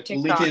it and I have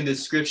TikTok. Link it in the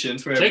description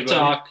for everybody.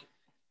 TikTok.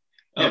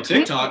 Oh,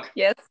 TikTok.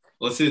 Yes.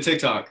 Let's see the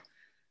TikTok.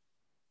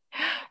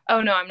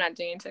 Oh no, I'm not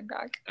doing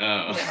TikTok.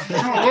 Oh. But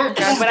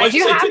I Why'd do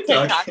you say have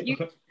TikTok?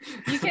 TikTok.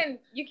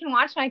 You can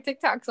watch my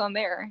TikToks on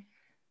there.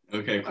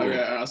 Okay, cool. Okay,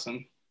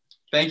 awesome.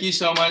 Thank you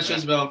so much,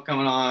 Isabel, for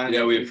coming on.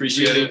 Yeah, we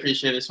appreciate really it.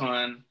 appreciate this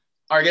one.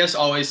 Our guests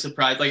always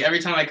surprised. Like every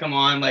time I come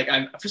on, like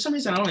for some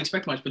reason I don't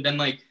expect much, but then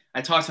like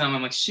I talk to them,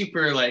 I'm like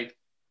super like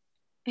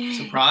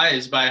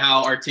surprised by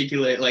how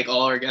articulate like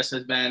all our guests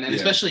has been, and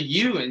especially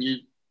you. And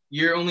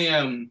you're only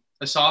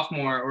a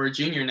sophomore or a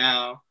junior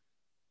now,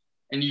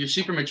 and you're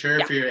super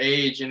mature for your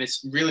age, and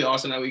it's really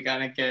awesome that we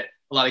kind of get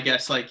a lot of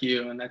guests like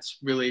you, and that's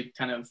really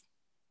kind of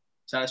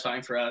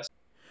satisfying for us.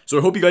 So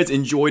I hope you guys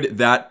enjoyed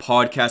that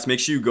podcast. Make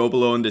sure you go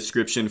below in the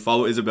description,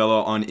 follow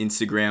Isabella on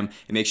Instagram,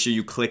 and make sure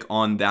you click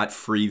on that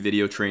free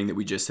video training that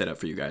we just set up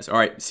for you guys. All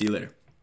right, see you later.